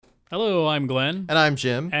Hello, I'm Glenn. And I'm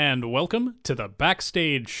Jim. And welcome to the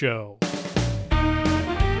Backstage Show.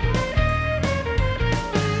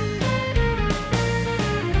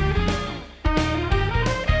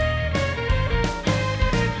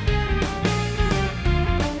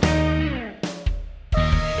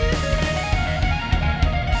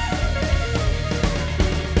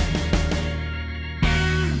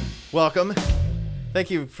 Welcome. Thank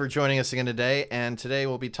you for joining us again today, and today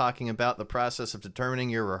we'll be talking about the process of determining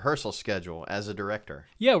your rehearsal schedule as a director.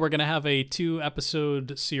 Yeah, we're going to have a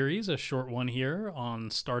 2-episode series, a short one here on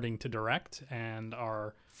starting to direct, and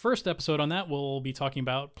our first episode on that we'll be talking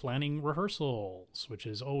about planning rehearsals, which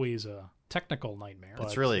is always a technical nightmare.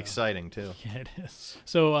 It's really exciting, too. Yeah, it is.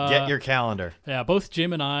 So get your calendar. Yeah, both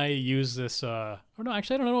Jim and I use this, no,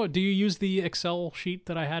 actually, I don't know. Do you use the Excel sheet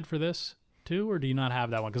that I had for this? Too, or do you not have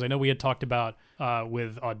that one? Because I know we had talked about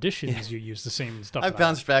with auditions, you use the same stuff. I've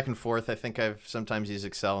bounced back and forth. I think I've sometimes used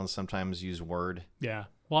Excel and sometimes used Word. Yeah.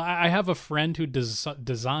 Well, I have a friend who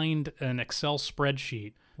designed an Excel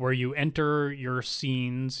spreadsheet where you enter your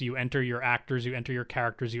scenes, you enter your actors, you enter your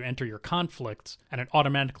characters, you enter your conflicts, and it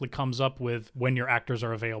automatically comes up with when your actors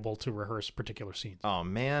are available to rehearse particular scenes. Oh,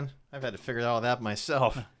 man. I've had to figure all that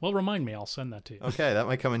myself. Well, remind me. I'll send that to you. Okay, that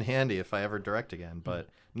might come in handy if I ever direct again, but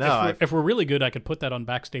no. If we're really good, I could put that on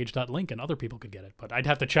Backstage.link and other people could get it, but I'd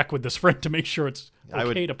have to check with this friend to make sure it's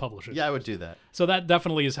okay to publish it. Yeah, I would do that. So that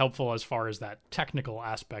definitely is helpful as far as that technical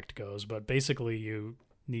aspect goes, but basically you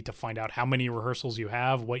need to find out how many rehearsals you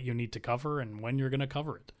have, what you need to cover, and when you're going to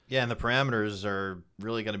cover it. Yeah, and the parameters are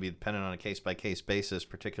really going to be dependent on a case-by-case basis,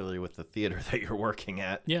 particularly with the theater that you're working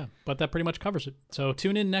at. Yeah, but that pretty much covers it. So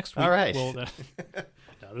tune in next week. All right.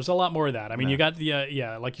 There's a lot more of that. I mean, you got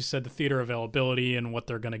the, like you said, the theater availability and what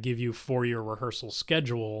they're going to give you for your rehearsal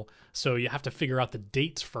schedule. So you have to figure out the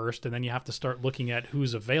dates first, and then you have to start looking at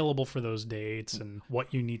who's available for those dates and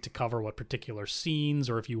what you need to cover, what particular scenes,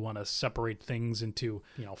 or if you want to separate things into,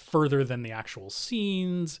 further than the actual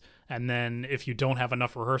scenes. And then if you don't have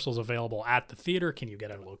enough rehearsals available at the theater, can you get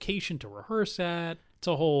a location to rehearse at? It's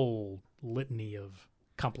a whole litany of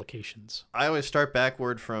complications. I always start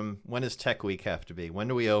backward from when does Tech Week have to be? When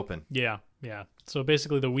do we open? Yeah. So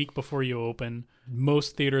basically the week before you open,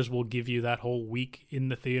 most theaters will give you that whole week in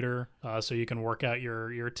the theater so you can work out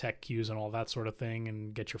your tech cues and all that sort of thing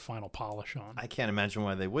and get your final polish on. I can't imagine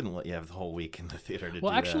why they wouldn't let you have the whole week in the theater to do that.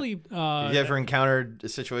 Well, actually... have you ever encountered a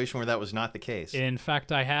situation where that was not the case? In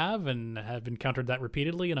fact, I have, and have encountered that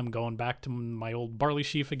repeatedly, and I'm going back to my old barley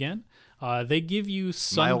sheaf again. They give you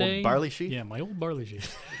Sunday... My old barley sheaf? Yeah, my old barley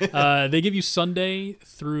sheaf. They give you Sunday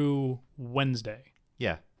through Wednesday.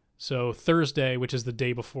 Yeah. So Thursday, which is the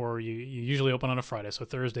day before you usually open on a Friday. So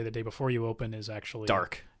Thursday, the day before you open, is actually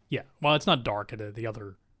dark. Yeah. Well, it's not dark. The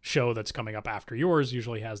other show that's coming up after yours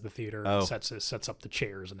usually has the theater sets up the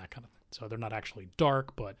chairs and that kind of thing. So they're not actually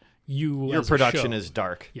dark, but your production is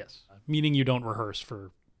dark. Yes. Meaning you don't rehearse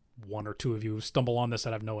for one or two of you who stumble on this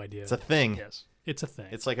that have no idea. It's a thing. Yes. It's a thing.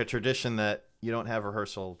 It's like a tradition that you don't have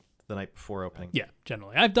rehearsal the night before opening. Yeah,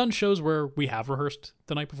 generally. I've done shows where we have rehearsed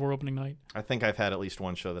the night before opening night. I think I've had at least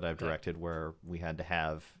one show that I've directed where we had to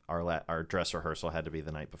have our dress rehearsal had to be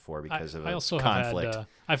the night before because of a conflict.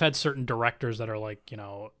 I've had certain directors that are like,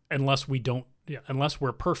 unless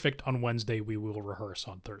we're perfect on Wednesday, we will rehearse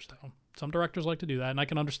on Thursday. Some directors like to do that, and I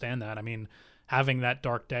can understand that. I mean, having that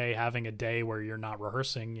dark day, having a day where you're not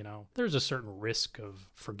rehearsing, there's a certain risk of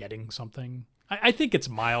forgetting something. I think it's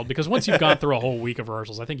mild because once you've gone through a whole week of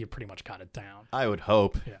rehearsals, I think you pretty much got it down. I would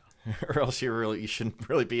hope. Yeah. Or else you shouldn't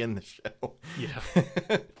really be in the show.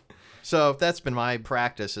 Yeah. So that's been my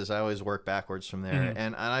practice is I always work backwards from there.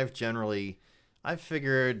 And I've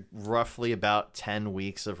figured roughly about 10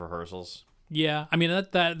 weeks of rehearsals. Yeah. I mean,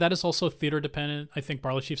 that is also theater dependent. I think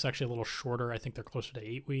Barley Sheaf's actually a little shorter. I think they're closer to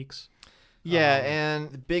 8 weeks. Yeah, and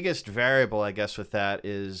the biggest variable, I guess, with that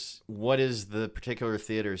is what is the particular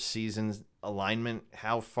theater's season alignment?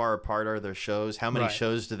 How far apart are their shows? How many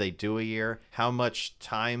shows do they do a year? How much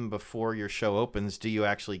time before your show opens do you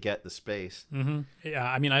actually get the space? Mm-hmm.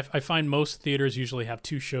 Yeah, I mean, I find most theaters usually have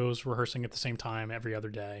 2 shows rehearsing at the same time every other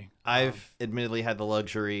day. I've admittedly had the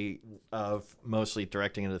luxury of mostly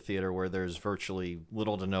directing in a theater where there's virtually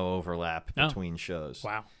little to no overlap between shows.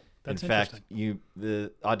 Wow. That's in fact,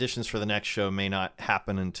 the auditions for the next show may not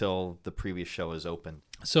happen until the previous show is open.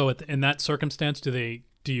 So in that circumstance, do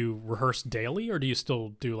you rehearse daily or do you still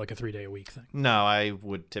do like a 3-day-a-week thing? No, I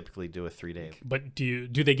would typically do a 3-day. But do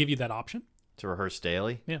they give you that option? To rehearse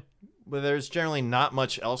daily? Yeah. Well, there's generally not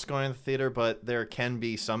much else going in the theater, but there can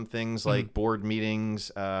be some things like board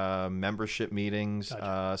meetings, membership meetings.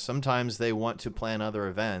 Gotcha. Sometimes they want to plan other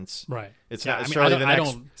events. Right. It's Yeah, not I mean, necessarily I the don't-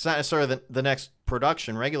 next. It's not necessarily the next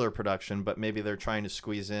production, regular production, but maybe they're trying to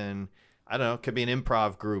squeeze in. I don't know. It could be an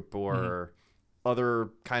improv group or other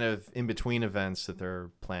kind of in between events that they're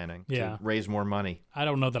planning Yeah. to raise more money. I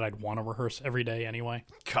don't know that I'd want to rehearse every day anyway.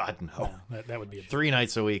 God no. That would be a 3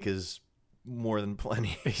 nights a week is more than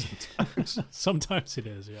plenty. Sometimes it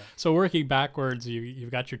is, yeah. So working backwards, you've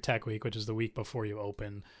got your tech week, which is the week before you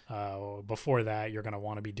open. Before that, you're going to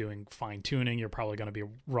want to be doing fine tuning. You're probably going to be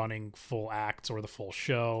running full acts or the full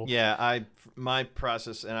show. Yeah, my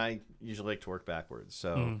process, and I usually like to work backwards.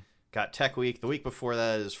 So got tech week. The week before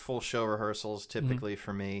that is full show rehearsals, typically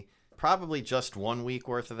for me. Probably just 1 week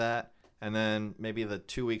worth of that. And then maybe the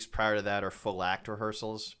 2 weeks prior to that are full act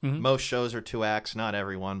rehearsals. Most shows are 2 acts, not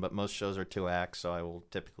everyone, but most shows are 2 acts. So I will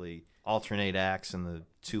typically alternate acts in the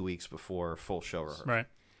 2 weeks before full show rehearsal. Right.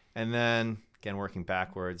 And then, again, working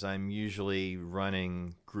backwards, I'm usually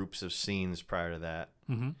running groups of scenes prior to that.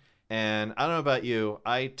 And I don't know about you,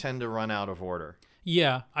 I tend to run out of order.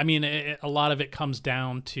 Yeah, I mean, a lot of it comes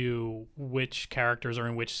down to which characters are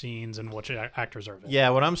in which scenes and which actors are in.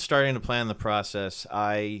 Yeah, when I'm starting to plan the process,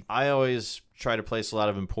 I always try to place a lot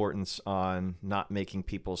of importance on not making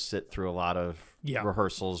people sit through a lot of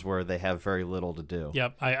rehearsals where they have very little to do.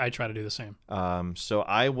 Yep, I try to do the same. So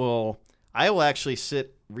I will actually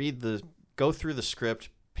go through the script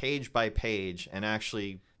page by page, and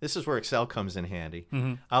actually, this is where Excel comes in handy.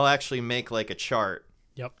 I'll actually make like a chart.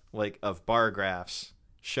 Yep. Like of bar graphs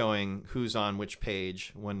showing who's on which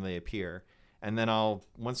page when they appear. And then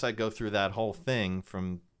once I go through that whole thing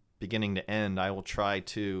from beginning to end, I will try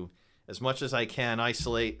to, as much as I can,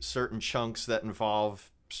 isolate certain chunks that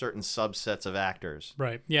involve certain subsets of actors.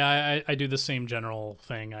 Right. Yeah, I do the same general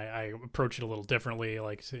thing. I approach it a little differently,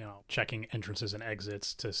 like, checking entrances and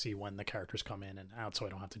exits to see when the characters come in and out, so I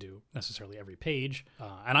don't have to do necessarily every page.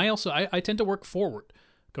 And I also, I tend to work forward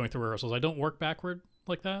going through rehearsals. I don't work backward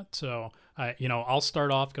like that. So, I'll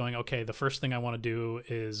start off going, okay, the first thing I want to do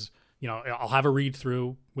is, I'll have a read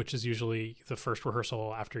through, which is usually the first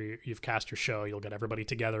rehearsal after you've cast your show. You'll get everybody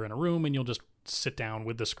together in a room and you'll just sit down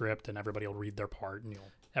with the script and everybody will read their part and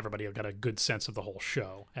everybody will get a good sense of the whole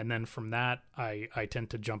show. And then from that, I tend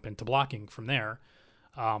to jump into blocking from there.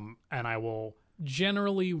 And I will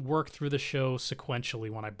generally work through the show sequentially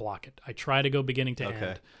when I block it. I try to go beginning to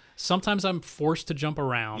end. Sometimes I'm forced to jump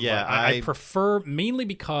around. Yeah, but I prefer, mainly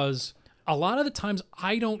because a lot of the times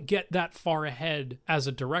I don't get that far ahead as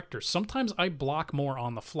a director. Sometimes I block more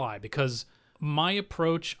on the fly because my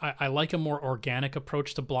approach, I like a more organic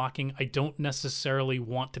approach to blocking. I don't necessarily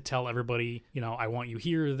want to tell everybody, I want you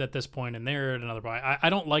here at this point and there at another point.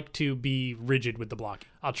 I don't like to be rigid with the blocking.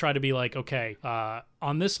 I'll try to be like, okay,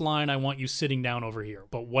 on this line, I want you sitting down over here.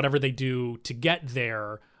 But whatever they do to get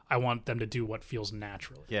there, I want them to do what feels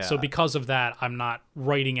natural. Yeah. So because of that, I'm not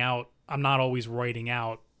always writing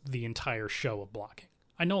out the entire show of blocking.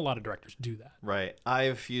 I know a lot of directors do that. Right.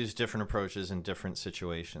 I've used different approaches in different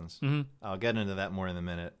situations. I'll get into that more in a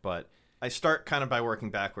minute, but I start kind of by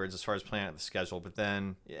working backwards as far as planning out the schedule,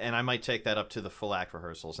 and I might take that up to the full act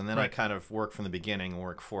rehearsals, and then I kind of work from the beginning and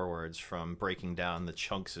work forwards from breaking down the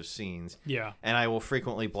chunks of scenes. Yeah. And I will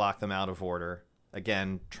frequently block them out of order,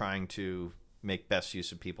 again, trying to make best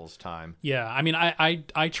use of people's time. Yeah, I mean,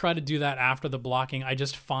 I try to do that after the blocking. I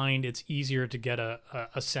just find it's easier to get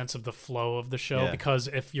a sense of the flow of the show because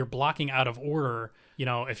if you're blocking out of order,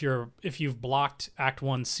 if you've blocked Act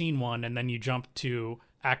 1, Scene 1, and then you jump to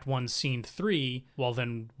Act 1, Scene 3,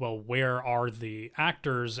 where are the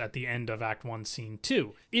actors at the end of Act 1, Scene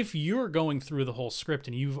 2? If you're going through the whole script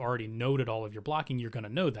and you've already noted all of your blocking, you're going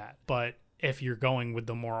to know that. But if you're going with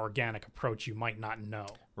the more organic approach, you might not know.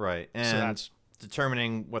 Right. And so that's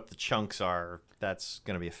determining what the chunks are, that's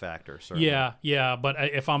going to be a factor. Certainly. Yeah. But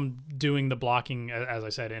if I'm doing the blocking, as I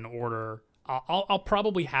said, in order, I'll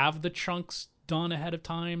probably have the chunks done ahead of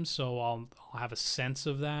time, so I'll have a sense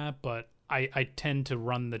of that. But I tend to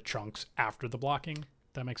run the chunks after the blocking.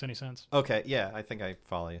 If that makes any sense? Okay. Yeah, I think I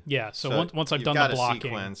follow you. Yeah. So once I've done the blocking,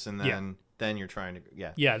 sequence, and then you're trying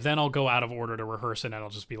to then I'll go out of order to rehearse it, and I'll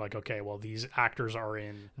just be like, okay, well, these actors are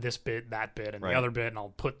in this bit, that bit, and the other bit, and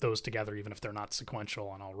I'll put those together even if they're not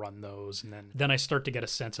sequential, and I'll run those, and then I start to get a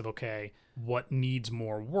sense of, okay, what needs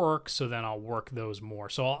more work, so then I'll work those more.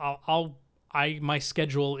 So my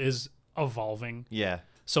schedule is evolving. Yeah.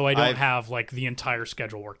 So I don't have like the entire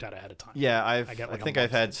schedule worked out ahead of time. Yeah, I get like think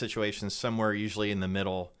I've had situations somewhere usually in the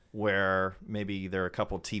middle where maybe there are a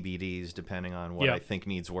couple TBDs depending on what Yeah. I think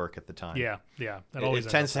needs work at the time. Yeah. That It always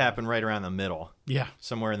tends to happen right around the middle. Yeah.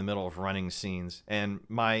 Somewhere in the middle of running scenes. And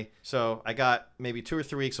so I got maybe 2 or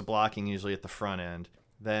 3 weeks of blocking usually at the front end,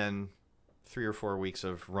 then 3 or 4 weeks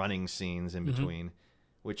of running scenes in between,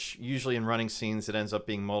 which usually in running scenes it ends up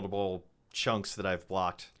being multiple chunks that I've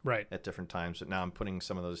blocked Right. at different times. But now I'm putting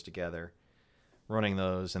some of those together, running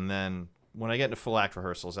those, and then when I get into full act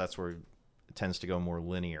rehearsals, that's where it tends to go more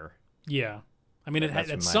linear. Yeah. I mean, That's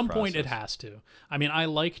at my some point it process. has to. I mean, I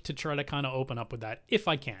like to try to kind of open up with that if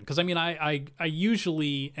I can. Because, I mean, I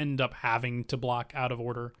usually end up having to block out of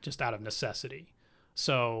order just out of necessity.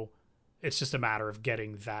 So it's just a matter of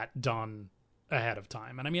getting that done ahead of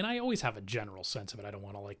time. And, I mean, I always have a general sense of it. I don't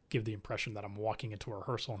want to, like, give the impression that I'm walking into a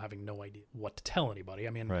rehearsal and having no idea what to tell anybody. I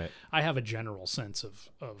mean, Right. I have a general sense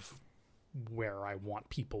of where I want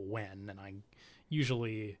people when. And I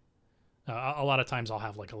usually... a lot of times I'll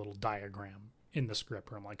have like a little diagram in the script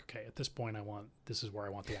where I'm like, okay, at this point this is where I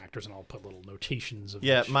want the actors, and I'll put little notations of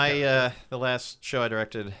Yeah, each character. the last show I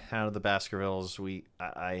directed, Out of the Baskervilles,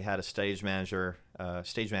 I had a stage manager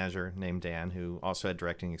named Dan who also had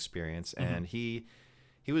directing experience, and he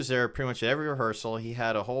was there pretty much at every rehearsal. He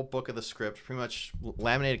had a whole book of the script, pretty much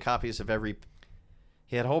laminated copies of every.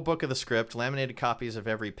 He had a whole book of the script, laminated copies of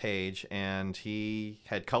every page, and he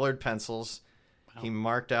had colored pencils. He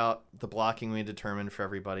marked out the blocking we determined for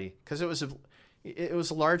everybody because it was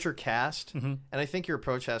a larger cast, and I think your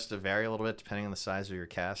approach has to vary a little bit depending on the size of your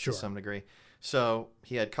cast to some degree. So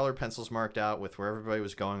he had colored pencils marked out with where everybody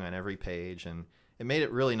was going on every page, and it made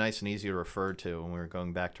it really nice and easy to refer to when we were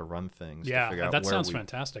going back to run things. To figure out that where sounds we,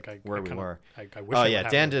 fantastic. where we were. I wish. Oh I yeah, would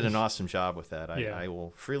have Dan that. did an awesome job with that. Yeah. I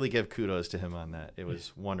will freely give kudos to him on that. It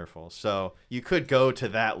was wonderful. So you could go to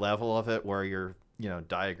that level of it where you're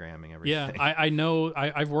diagramming everything. Yeah, I know.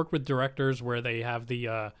 I've worked with directors where they have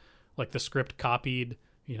the like the script copied,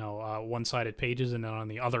 one-sided pages, and then on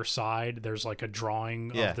the other side there's like a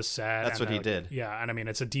drawing of the set. That's and what he did. Yeah, and I mean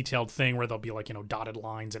it's a detailed thing where there'll be like dotted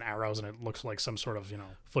lines and arrows, and it looks like some sort of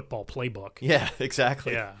football playbook. Yeah,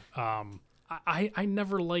 exactly. Yeah. I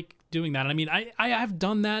never like doing that. I mean, I have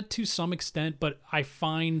done that to some extent, but I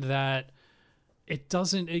find that it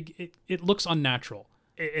doesn't. It looks unnatural.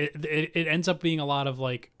 It ends up being a lot of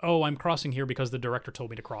like, oh, I'm crossing here because the director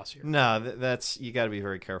told me to cross here. No, that's you got to be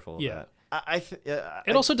very careful of that.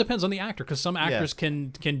 It also depends on the actor, because some actors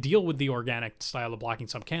can deal with the organic style of blocking,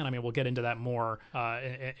 some can. I mean, we'll get into that more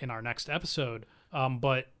in our next episode.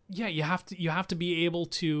 But yeah, you have to be able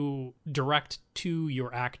to direct to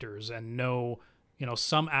your actors and know,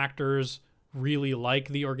 some actors really like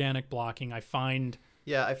the organic blocking. I find.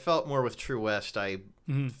 Yeah, I felt more with True West. I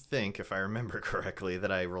think, if I remember correctly,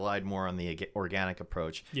 that I relied more on the organic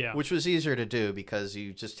approach, which was easier to do because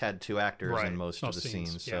you just had 2 actors in most of the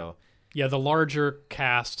scenes. So yeah, the larger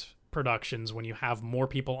cast productions, when you have more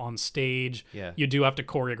people on stage, you do have to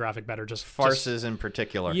choreograph it better. Just farces in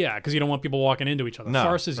particular. Yeah, because you don't want people walking into each other. No,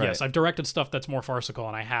 farces, right. yes. I've directed stuff that's more farcical,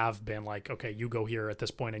 and I have been like, okay, you go here at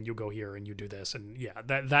this point, and you go here, and you do this, and yeah,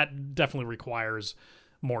 that definitely requires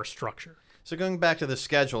more structure. So going back to the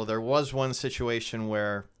schedule, there was one situation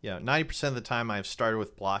where 90% of the time I've started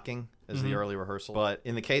with blocking as the early rehearsal. But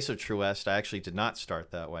in the case of True West, I actually did not start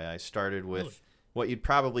that way. I started with what you'd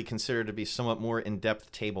probably consider to be somewhat more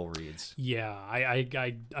in-depth table reads. Yeah,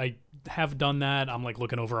 I have done that. I'm like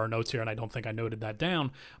looking over our notes here, and I don't think I noted that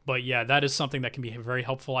down. But yeah, that is something that can be very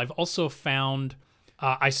helpful. I've also found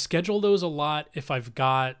I schedule those a lot if I've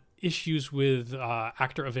got issues with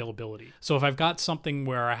actor availability. So if I've got something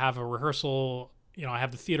where I have a rehearsal, I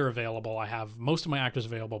have the theater available, I have most of my actors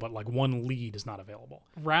available, but like one lead is not available.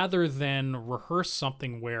 Rather than rehearse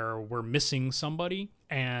something where we're missing somebody,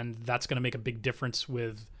 and that's going to make a big difference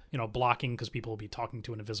with, blocking, because people will be talking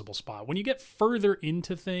to an invisible spot. When you get further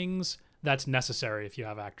into things, that's necessary if you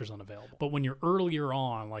have actors unavailable. But when you're earlier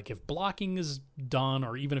on, like if blocking is done,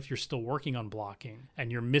 or even if you're still working on blocking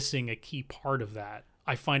and you're missing a key part of that,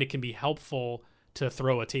 I find it can be helpful to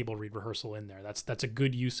throw a table read rehearsal in there. That's a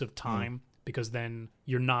good use of time, because then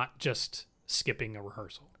you're not just skipping a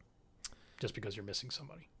rehearsal just because you're missing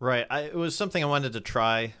somebody. Right. It was something I wanted to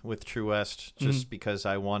try with True West, just because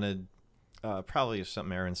I wanted, probably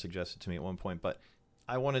something Aaron suggested to me at one point, but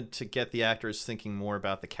I wanted to get the actors thinking more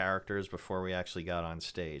about the characters before we actually got on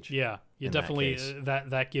stage. Yeah, you definitely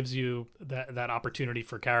that gives you that opportunity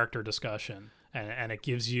for character discussion. And it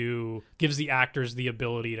gives the actors the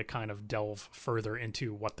ability to kind of delve further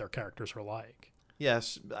into what their characters are like.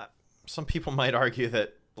 Yes, some people might argue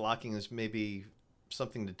that blocking is maybe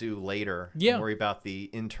something to do later. Yeah. Worry about the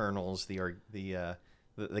internals, the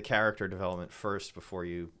the character development first before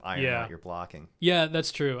you iron out your blocking. Yeah,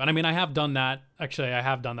 that's true. And I mean, I have done that. Actually, I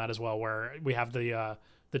have done that as well, where we have the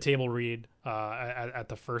table read at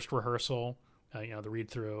the first rehearsal, the read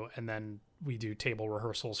through, and then we do table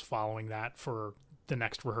rehearsals following that for the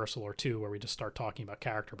next rehearsal or two, where we just start talking about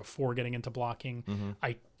character before getting into blocking. Mm-hmm.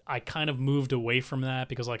 I kind of moved away from that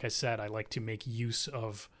because, like I said, I like to make use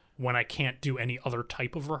of when I can't do any other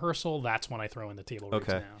type of rehearsal. That's when I throw in the table reads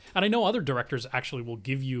now. And I know other directors actually will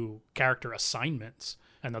give you character assignments,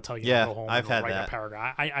 and they'll tell you to go home and write a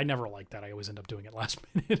paragraph. I never like that. I always end up doing it last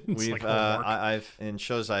minute. I've in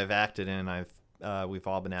shows I've acted in, we've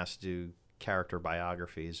all been asked to do character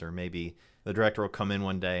biographies, or maybe the director will come in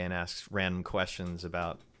one day and ask random questions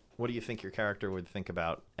about, what do you think your character would think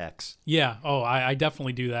about X? Yeah. Oh, I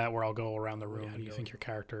definitely do that, where I'll go around the room. Why do you think your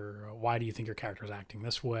character is acting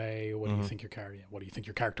this way? What do you think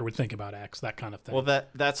your character would think about X? That kind of thing. Well,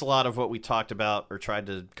 that's a lot of what we talked about or tried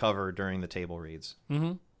to cover during the table reads.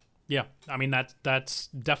 Mm-hmm. Yeah. I mean, that's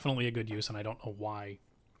definitely a good use, and I don't know why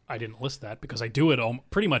I didn't list that, because I do it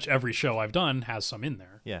pretty much every show I've done has some in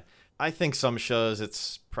there. Yeah. I think some shows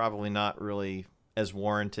it's probably not really as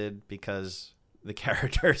warranted because the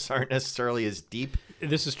characters aren't necessarily as deep.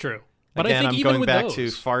 This is true. But again, I think I'm even going with back those, to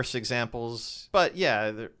farce examples. But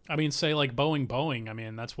yeah. I mean, say like Boeing. I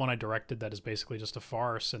mean, that's one I directed that is basically just a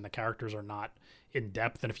farce, and the characters are not in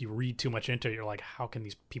depth. And if you read too much into it, you're like, how can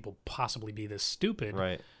these people possibly be this stupid?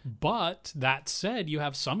 Right. But that said, you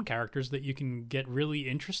have some characters that you can get really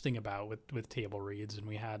interesting about with table reads. And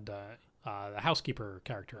we had the housekeeper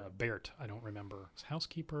character, Bert. I don't remember.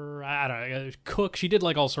 Housekeeper? I don't know. Cook. She did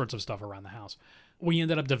like all sorts of stuff around the house. We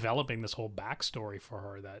ended up developing this whole backstory for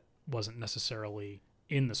her that wasn't necessarily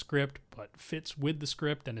in the script, but fits with the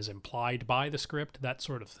script and is implied by the script, that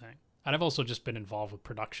sort of thing. And I've also just been involved with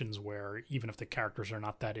productions where even if the characters are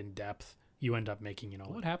not that in depth, you end up making,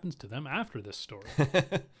 what happens to them after this story?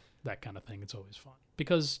 That kind of thing. It's always fun.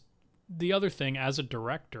 Because the other thing, as a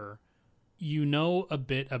director, you know a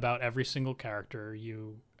bit about every single character.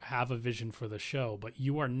 You have a vision for the show, but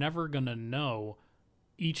you are never going to know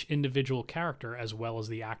each individual character as well as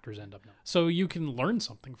the actors end up knowing. So you can learn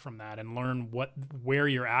something from that and learn where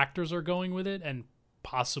your actors are going with it, and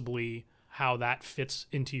possibly how that fits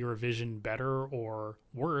into your vision better or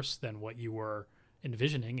worse than what you were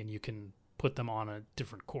envisioning, and you can put them on a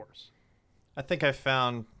different course. I think I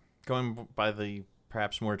found, going by the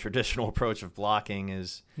perhaps more traditional approach of blocking,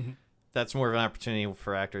 is that's more of an opportunity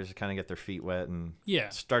for actors to kind of get their feet wet and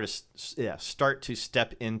start to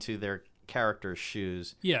step into their character's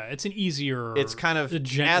shoes. Yeah, it's an easier, it's kind of a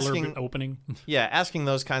gentler opening. Yeah, asking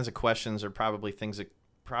those kinds of questions are probably things that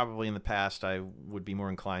probably in the past I would be more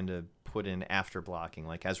inclined to put in after blocking,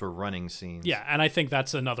 like as we're running scenes. Yeah, and I think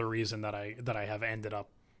that's another reason that I have ended up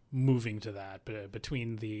moving to that. But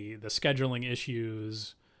between the scheduling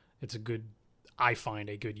issues, I find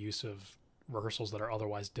a good use of rehearsals that are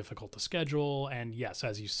otherwise difficult to schedule. And yes,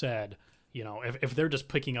 as you said, if they're just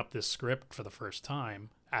picking up this script for the first time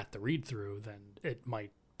at the read through, then it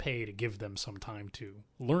might pay to give them some time to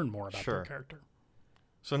learn more about their character.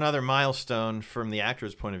 So another milestone from the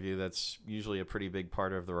actor's point of view that's usually a pretty big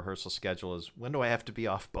part of the rehearsal schedule is, when do I have to be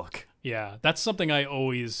off book? Yeah, that's something I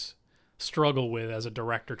always struggle with as a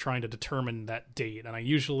director, trying to determine that date. And I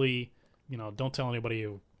usually, don't tell anybody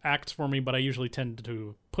who acts for me, but I usually tend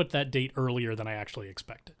to put that date earlier than I actually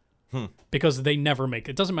expected. Because they never make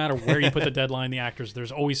it. It doesn't matter where you put the deadline, the actors,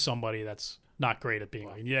 there's always somebody that's not great at being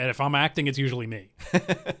like, yeah, if I'm acting, it's usually me.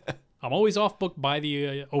 I'm always off book by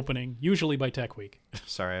the opening, usually by Tech Week.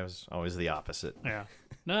 Sorry, I was always the opposite. Yeah.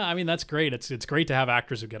 No, I mean, that's great. It's great to have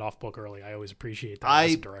actors who get off book early. I always appreciate that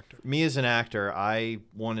as a director. Me as an actor, I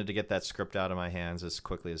wanted to get that script out of my hands as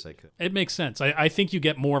quickly as I could. It makes sense. I think you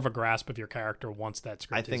get more of a grasp of your character once that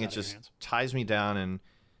script is out of your hands. I think it just ties me down, and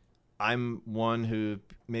I'm one who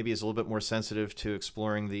maybe is a little bit more sensitive to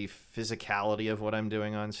exploring the physicality of what I'm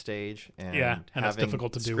doing on stage. And and that's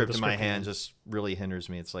difficult to do with a script in my hand just really hinders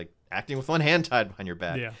me. It's like acting with one hand tied behind your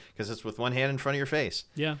back, because it's with one hand in front of your face.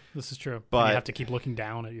 Yeah, this is true. But you have to keep looking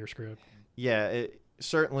down at your script. Yeah,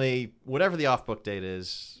 certainly, whatever the off-book date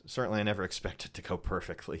is, certainly I never expect it to go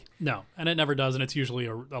perfectly. No, and it never does, and it's usually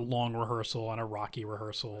a long rehearsal and a rocky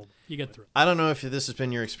rehearsal. You get through it. I don't know if this has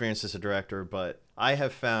been your experience as a director, but I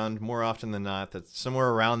have found more often than not that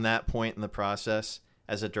somewhere around that point in the process,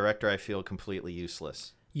 as a director, I feel completely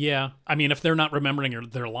useless. Yeah, I mean, if they're not remembering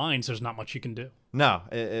their lines, there's not much you can do. No,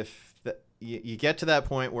 if you get to that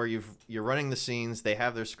point where you're running the scenes, they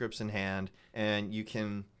have their scripts in hand, and you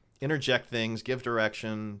can interject things, give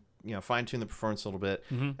direction, fine-tune the performance a little bit.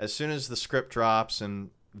 As soon as the script drops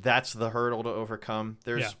and that's the hurdle to overcome,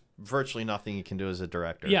 there's virtually nothing you can do as a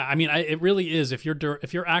director. Yeah, I mean, it really is. If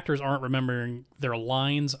your actors aren't remembering their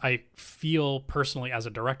lines, I feel personally as a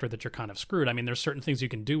director that you're kind of screwed. I mean, there's certain things you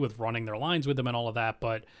can do with running their lines with them and all of that,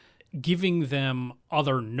 but giving them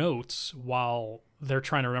other notes while they're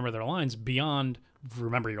trying to remember their lines beyond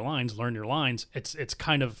remember your lines, learn your lines, it's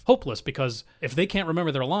kind of hopeless, because if they can't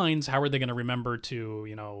remember their lines, how are they going to remember to,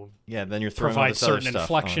 then you're throwing provide certain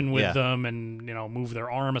inflection with yeah. them and, move their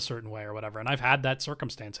arm a certain way or whatever. And I've had that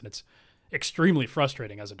circumstance, and it's extremely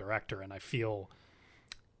frustrating as a director, and I feel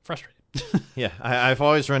frustrated. Yeah, I've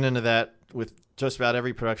always run into that with just about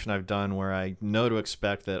every production I've done, where I know to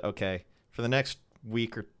expect that, okay, for the next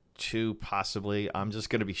week or two, possibly, I'm just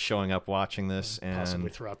going to be showing up watching this, and possibly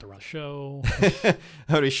throughout the show. I'm going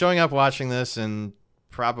to be showing up watching this and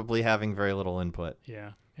probably having very little input.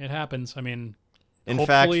 Yeah, it happens. I mean, hopefully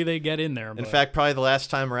fact, they get in there. In fact, probably the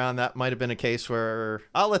last time around, that might have been a case where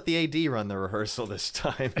I'll let the AD run the rehearsal this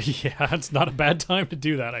time. Yeah, it's not a bad time to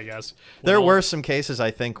do that, I guess. There were some cases,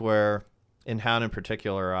 I think, where in Hound in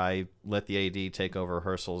particular, I let the AD take over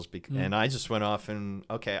rehearsals, and I just went off and,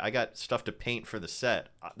 okay, I got stuff to paint for the set.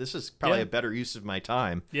 This is probably a better use of my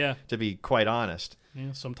time, to be quite honest.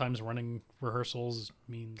 Yeah, sometimes running rehearsals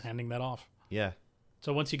means handing that off. Yeah.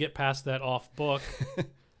 So once you get past that off book,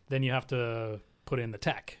 then you have to put in the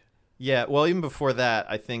tech. Yeah, well, even before that,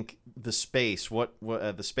 I think the space,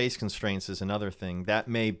 the space constraints is another thing. That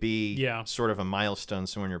may be sort of a milestone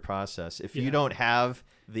somewhere in your process. If you don't have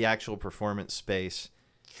the actual performance space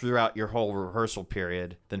throughout your whole rehearsal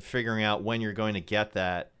period, then figuring out when you're going to get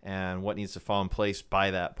that and what needs to fall in place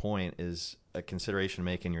by that point is a consideration to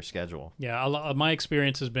make in your schedule. Yeah, my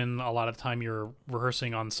experience has been a lot of time you're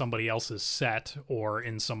rehearsing on somebody else's set or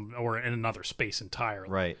in another space entirely.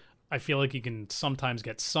 Right. I feel like you can sometimes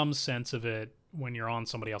get some sense of it when you're on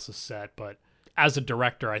somebody else's set, but as a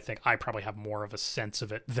director, I think I probably have more of a sense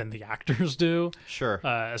of it than the actors do. Sure.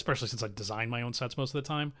 Especially since I design my own sets most of the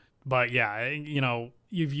time. But yeah,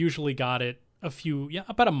 you've usually got it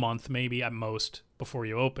about a month maybe at most before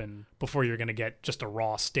you open, before you're going to get just a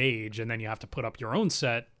raw stage, and then you have to put up your own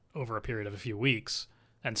set over a period of a few weeks.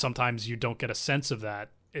 And sometimes you don't get a sense of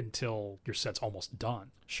that until your set's almost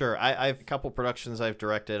done. Sure. I've a couple productions I've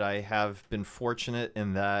directed. I have been fortunate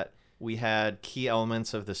in that we had key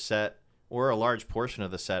elements of the set, or a large portion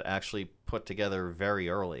of the set, actually put together very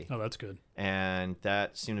early. Oh, that's good. And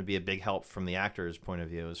that seemed to be a big help from the actor's point of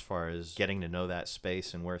view as far as getting to know that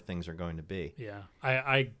space and where things are going to be. Yeah.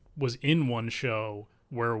 I was in one show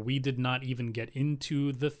where we did not even get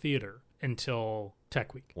into the theater until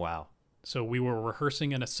Tech Week. Wow. So we were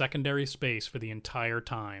rehearsing in a secondary space for the entire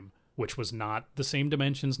time, which was not the same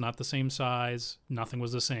dimensions, not the same size. Nothing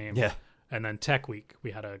was the same. Yeah. And then Tech Week,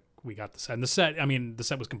 we got the set. And the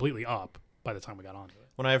set was completely up by the time we got onto it.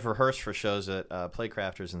 When I've rehearsed for shows at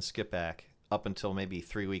Playcrafters and Skipback, up until maybe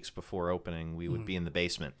 3 weeks before opening, we would be in the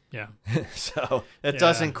basement. Yeah. So it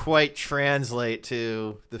doesn't quite translate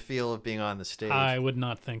to the feel of being on the stage. I would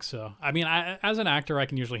not think so. I mean, as an actor, I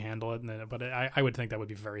can usually handle it, but I would think that would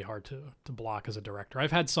be very hard to block as a director.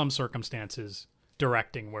 I've had some circumstances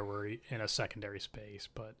directing where we're in a secondary space,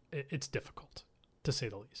 but it's difficult, to say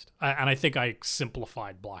the least. And I think I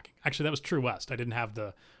simplified blocking. Actually, that was True West. I didn't have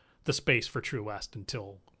the space for True West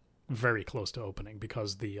until very close to opening,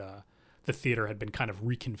 because the theater had been kind of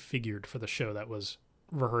reconfigured for the show that was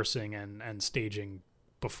rehearsing and staging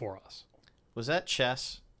before us. Was that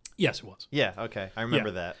Chess? Yes, it was. Yeah, okay. I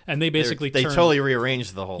remember that. And they basically they totally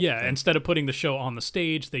rearranged the whole thing. Instead of putting the show on the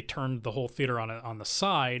stage, they turned the whole theater on the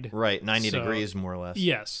side. Right, 90 degrees more or less.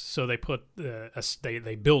 Yes, so they put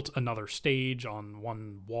they built another stage on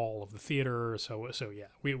one wall of the theater. So yeah,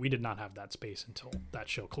 we did not have that space until that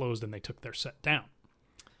show closed and they took their set down.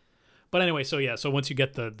 But anyway, so once you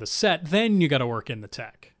get the set, then you got to work in the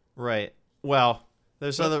tech. Right. Well,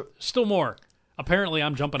 there's still more. Apparently,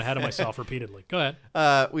 I'm jumping ahead of myself repeatedly. Go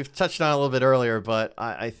ahead. We've touched on it a little bit earlier, but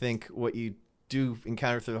I think what you do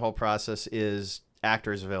encounter through the whole process is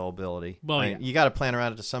actors' availability. Well, you got to plan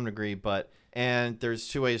around it to some degree, and there's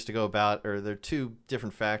two ways to go about, or there are two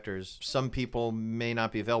different factors. Some people may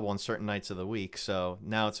not be available on certain nights of the week, so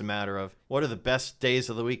now it's a matter of what are the best days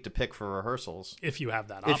of the week to pick for rehearsals. If you have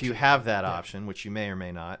that option, which you may or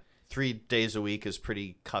may not. 3 days a week is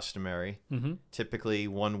pretty customary. Mm-hmm. Typically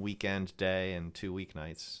 1 weekend day and 2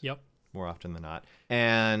 weeknights. Yep. More often than not.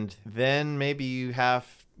 And then maybe you have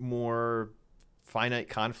more finite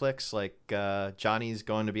conflicts, like Johnny's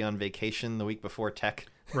going to be on vacation the week before Tech.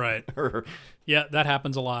 Right. Yeah, that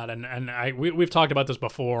happens a lot. And we've talked about this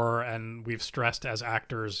before, and we've stressed as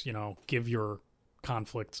actors, give your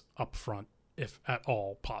conflicts up front if at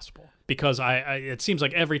all possible, because I it seems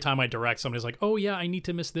like every time I direct, somebody's like, oh yeah, I need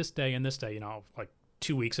to miss this day and this day, like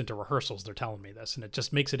 2 weeks into rehearsals, they're telling me this, and it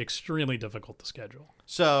just makes it extremely difficult to schedule.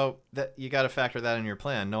 So that you got to factor that in your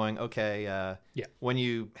plan, knowing, okay, when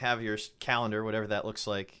you have your calendar, whatever that looks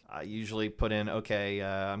like, I usually put in, okay,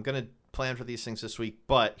 I'm going to plan for these things this week,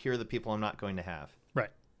 but here are the people I'm not going to have. Right.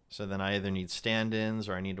 So then I either need stand-ins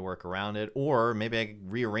or I need to work around it, or maybe I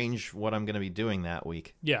rearrange what I'm going to be doing that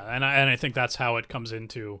week. Yeah, and I think that's how it comes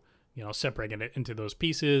into, separating it into those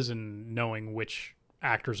pieces and knowing which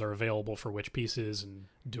actors are available for which pieces and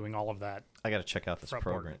doing all of that. I got to check out this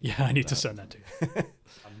program. Yeah, I need to send that to you.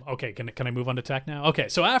 Okay, can I move on to tech now? Okay,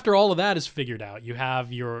 so after all of that is figured out, you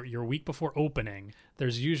have your week before opening.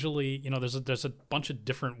 There's usually, there's a bunch of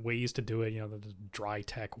different ways to do it. There's dry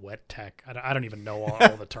tech, wet tech. I don't even know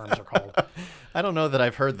all the terms are called. I don't know that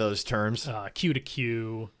I've heard those terms. Q to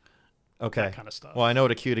Q. Okay. That kind of stuff. Well, I know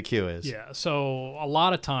what a Q to Q is. Yeah. So a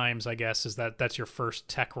lot of times, I guess, that's your first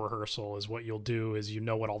tech rehearsal. Is what you'll do is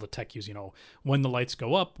what all the tech use. When the lights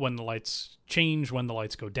go up, when the lights change, when the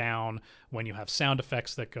lights go down, when you have sound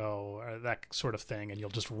effects that go, that sort of thing, and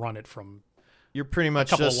you'll just run it from. You're pretty much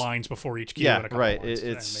a couple of lines before each cue. And a couple right.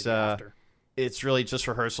 Lines It's really just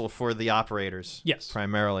rehearsal for the operators. Yes.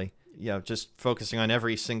 Primarily. Yeah. Just focusing on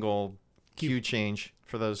every single cue change.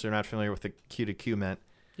 For those who are not familiar with the Q to Q meant.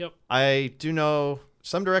 Yep. I do know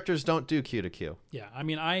some directors don't do Q to Q. Yeah, I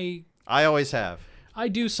mean, I always have. I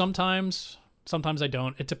do sometimes. Sometimes I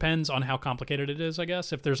don't. It depends on how complicated it is, I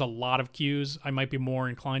guess. If there's a lot of cues, I might be more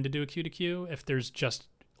inclined to do a Q to Q. If there's just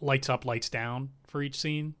lights up, lights down for each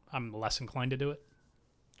scene, I'm less inclined to do it.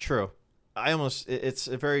 True. It's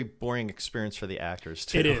a very boring experience for the actors,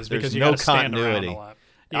 too. It is, There's because you no gotta stand continuity. around a lot.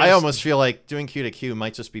 I almost feel like doing Q to Q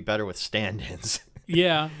might just be better with stand-ins.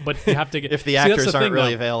 Yeah, but you have to get if the actors aren't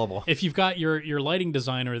really available. If you've got your lighting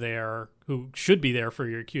designer there who should be there for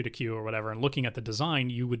your Q to Q or whatever, and looking at the design,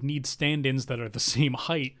 you would need stand-ins that are the same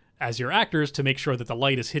height as your actors to make sure that the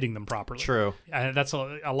light is hitting them properly. True. And that's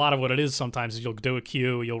a lot of what it is sometimes is you'll do a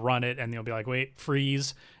cue, you'll run it, and you'll be like, wait,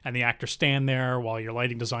 freeze, and the actors stand there while your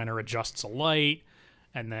lighting designer adjusts a light,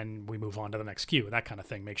 and then we move on to the next cue, that kind of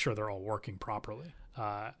thing. Make sure they're all working properly.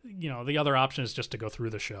 The other option is just to go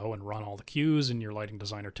through the show and run all the cues, and your lighting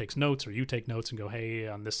designer takes notes, or you take notes and go, hey,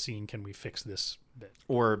 on this scene, can we fix this bit?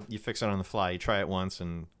 Or you fix it on the fly. You try it once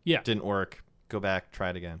and didn't work. Go back,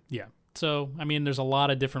 try it again. Yeah. So, I mean, there's a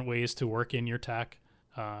lot of different ways to work in your tech.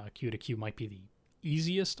 Q to Q might be the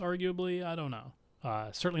easiest, arguably. I don't know.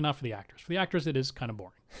 Certainly not for the actors. For the actors, it is kind of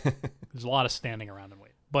boring. There's a lot of standing around and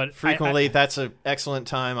waiting. But frequently, that's an excellent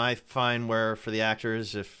time, I find, where for the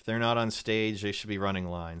actors, if they're not on stage, they should be running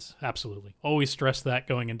lines. Absolutely. Always stress that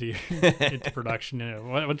going into production.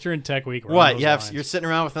 Once you're in tech week, you're sitting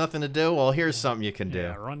around with nothing to do? Well, here's something you can do.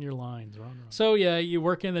 Yeah, run your lines. Run. So, you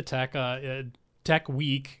work in the tech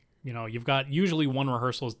week. You've got usually one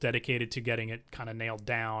rehearsal is dedicated to getting it kind of nailed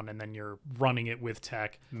down, and then you're running it with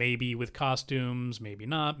tech, maybe with costumes, maybe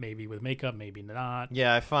not, maybe with makeup, maybe not.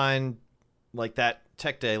 Yeah, I find like that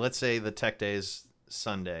tech day, let's say the tech day is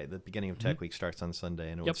Sunday, the beginning of tech week starts on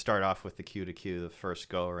Sunday, and it would start off with the Q to Q, the first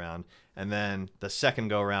go around, and then the second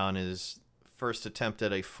go around is first attempt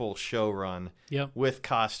at a full show run with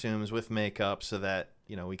costumes, with makeup, so that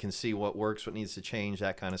we can see what works, what needs to change,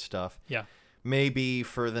 that kind of stuff. Yeah. Maybe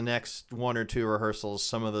for the next one or two rehearsals,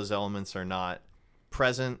 some of those elements are not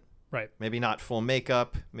present. Right. Maybe not full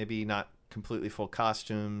makeup, maybe not completely full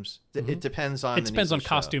costumes. It depends on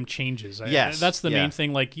costume changes. Yes. That's the main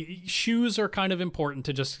thing. Like, shoes are kind of important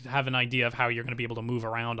to just have an idea of how you're going to be able to move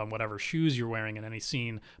around on whatever shoes you're wearing in any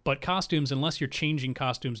scene. But costumes, unless you're changing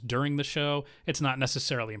costumes during the show, it's not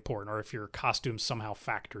necessarily important. Or if your costume somehow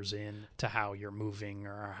factors in to how you're moving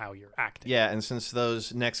or how you're acting. Yeah, and since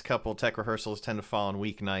those next couple tech rehearsals tend to fall on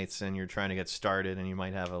weeknights and you're trying to get started and you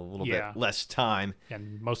might have a little bit less time.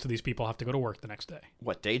 And most of these people have to go to work the next day.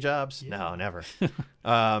 What, day jobs? Yeah. No, never.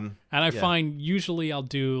 And I find usually I'll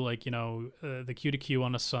do the Q to Q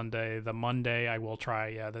on a Sunday. The Monday I will try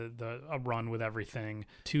a run with everything.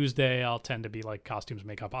 Tuesday I'll tend to be like costumes,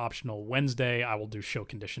 makeup optional. Wednesday I will do show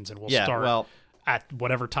conditions, and we'll start at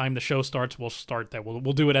whatever time the show starts. We'll start that.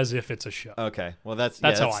 We'll do it as if it's a show. Okay. Well, that's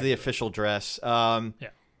the official dress. The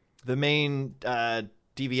main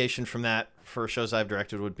deviation from that for shows I've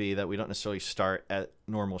directed would be that we don't necessarily start at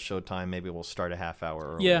normal show time. Maybe we'll start a half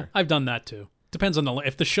hour earlier. Yeah, I've done that too. Depends on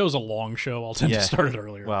if the show's a long show, I'll tend to start it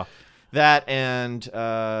earlier. Well, that and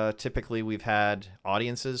typically we've had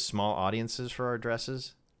small audiences for our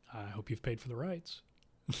dresses. I hope you've paid for the rights.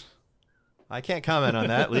 I can't comment on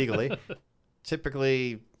that legally.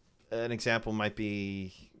 Typically, an example might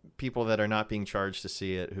be people that are not being charged to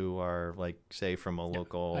see it who are, like, say, from a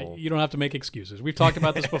local... You don't have to make excuses. We've talked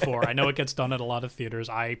about this before. I know it gets done at a lot of theaters.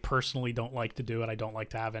 I personally don't like to do it. I don't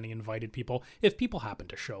like to have any invited people. If people happen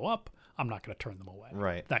to show up, I'm not going to turn them away.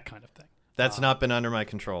 Right. That kind of thing. That's not been under my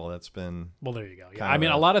control. That's been... Well, there you go. Yeah. I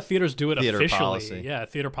mean, a lot of theaters do it officially. Policy. Yeah,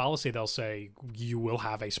 theater policy, they'll say you will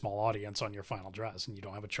have a small audience on your final dress, and you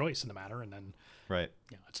don't have a choice in the matter. And then, right.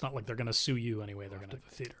 Yeah, it's not like they're going to sue you anyway. They're going to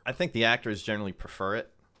the theater. I think the actors generally prefer it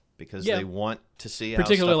because they want to see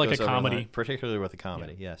particularly how like stuff goes a comedy. Particularly with a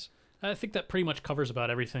comedy, yes. I think that pretty much covers about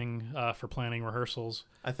everything for planning rehearsals.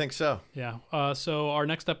 I think so. Yeah. So our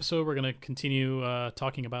next episode, we're going to continue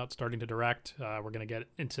talking about starting to direct. We're going to get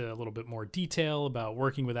into a little bit more detail about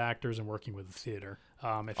working with actors and working with the theater.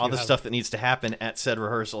 All the stuff that needs to happen at said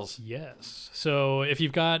rehearsals. Yes. So if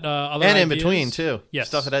you've got other and ideas, in between, too. Yes.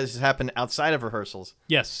 Stuff that has happened outside of rehearsals.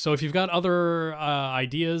 Yes. So if you've got other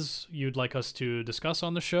ideas you'd like us to discuss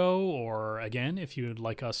on the show, or, again, if you'd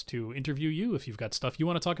like us to interview you, if you've got stuff you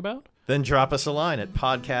want to talk about, then drop us a line at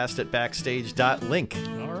podcast@backstage.link.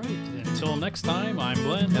 All right. Until next time, I'm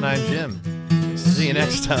Glenn. And I'm Jim. See you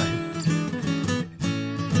next time.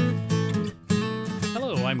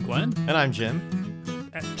 Hello, I'm Glenn. And I'm Jim.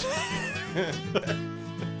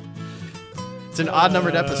 It's an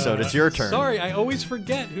odd-numbered episode. It's your turn. Sorry, I always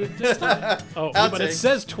forget who it is. But it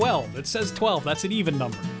says 12. It says 12. That's an even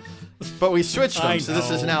number. But we switched them, so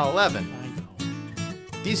this is now 11. I know.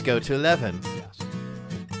 These go to 11. Yes.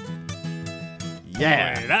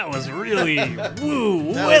 Yeah. Boy, that was really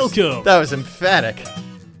welcome. That was emphatic.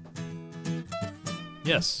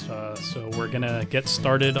 Yes. So we're gonna get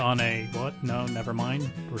started on a what? No, never mind.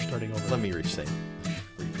 We're starting over. Let me repeat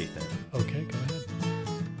that. Okay, go ahead.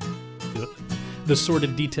 The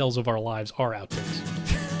sordid details of our lives are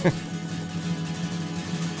outtakes.